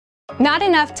Not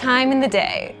enough time in the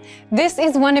day. This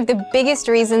is one of the biggest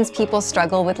reasons people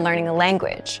struggle with learning a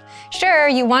language. Sure,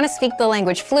 you want to speak the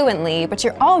language fluently, but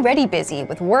you're already busy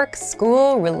with work,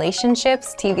 school,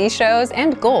 relationships, TV shows,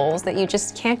 and goals that you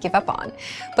just can't give up on.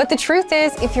 But the truth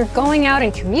is, if you're going out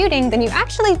and commuting, then you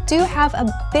actually do have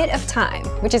a bit of time,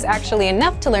 which is actually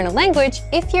enough to learn a language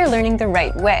if you're learning the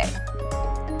right way.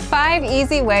 5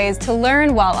 easy ways to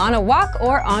learn while on a walk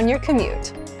or on your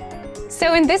commute.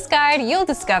 So in this guide, you'll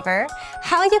discover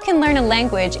how you can learn a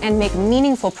language and make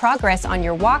meaningful progress on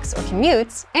your walks or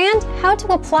commutes, and how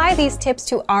to apply these tips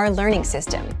to our learning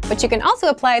system, but you can also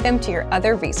apply them to your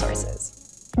other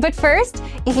resources. But first,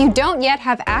 if you don't yet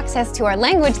have access to our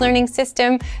language learning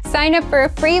system, sign up for a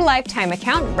free lifetime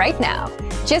account right now.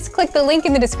 Just click the link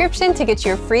in the description to get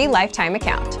your free lifetime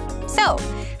account. So,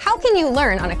 how can you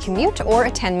learn on a commute or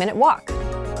a 10-minute walk?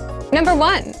 Number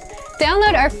 1.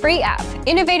 Download our free app,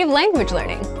 Innovative Language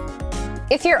Learning.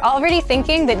 If you're already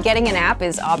thinking that getting an app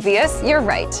is obvious, you're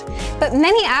right. But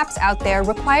many apps out there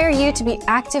require you to be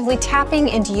actively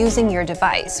tapping and using your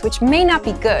device, which may not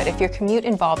be good if your commute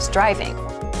involves driving.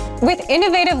 With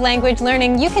Innovative Language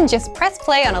Learning, you can just press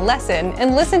play on a lesson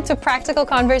and listen to practical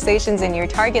conversations in your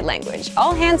target language,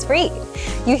 all hands-free.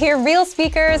 You hear real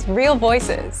speakers, real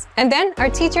voices. And then our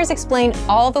teachers explain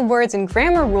all the words and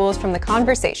grammar rules from the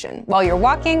conversation while you're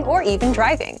walking or even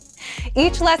driving.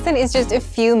 Each lesson is just a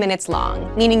few minutes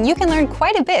long, meaning you can learn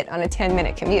quite a bit on a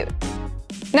 10-minute commute.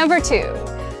 Number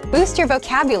 2. Boost your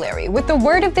vocabulary with the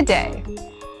word of the day.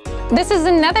 This is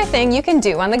another thing you can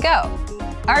do on the go.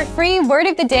 Our free Word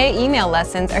of the Day email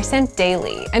lessons are sent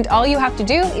daily, and all you have to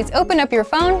do is open up your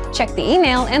phone, check the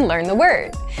email, and learn the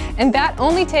word. And that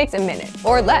only takes a minute,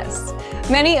 or less.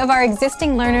 Many of our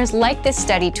existing learners like this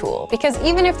study tool because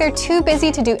even if they're too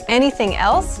busy to do anything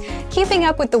else, keeping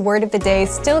up with the Word of the Day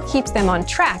still keeps them on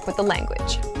track with the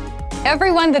language.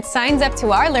 Everyone that signs up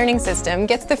to our learning system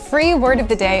gets the free Word of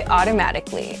the Day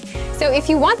automatically. So if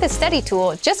you want this study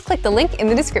tool, just click the link in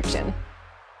the description.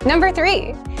 Number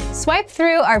 3. Swipe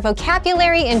through our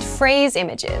vocabulary and phrase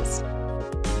images.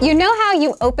 You know how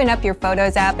you open up your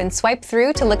Photos app and swipe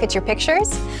through to look at your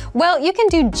pictures? Well, you can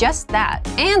do just that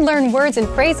and learn words and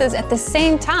phrases at the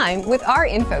same time with our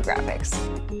infographics.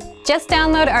 Just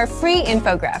download our free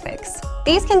infographics.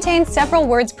 These contain several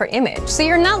words per image, so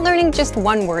you're not learning just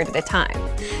one word at a time.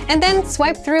 And then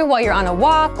swipe through while you're on a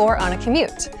walk or on a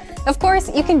commute. Of course,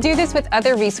 you can do this with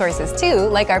other resources too,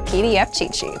 like our PDF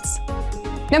cheat sheets.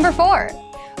 Number 4.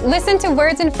 Listen to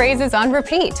words and phrases on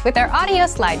repeat with our audio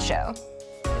slideshow.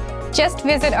 Just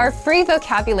visit our free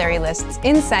vocabulary lists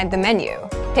inside the menu.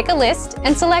 Pick a list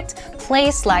and select Play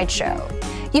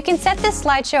Slideshow. You can set this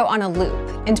slideshow on a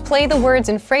loop and play the words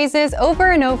and phrases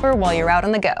over and over while you're out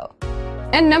on the go.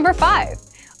 And number 5.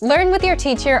 Learn with your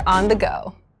teacher on the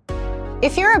go.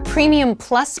 If you're a Premium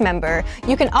Plus member,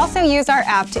 you can also use our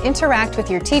app to interact with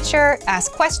your teacher,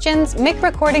 ask questions, make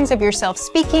recordings of yourself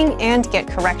speaking, and get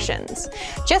corrections.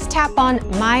 Just tap on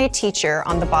My Teacher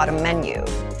on the bottom menu.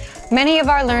 Many of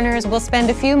our learners will spend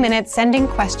a few minutes sending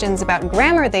questions about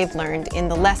grammar they've learned in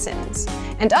the lessons,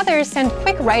 and others send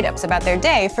quick write-ups about their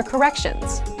day for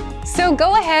corrections. So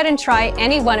go ahead and try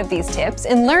any one of these tips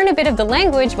and learn a bit of the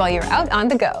language while you're out on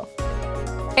the go.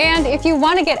 And if you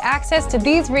want to get access to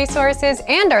these resources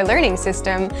and our learning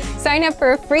system, sign up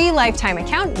for a free lifetime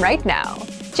account right now.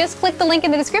 Just click the link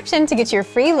in the description to get your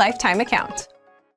free lifetime account.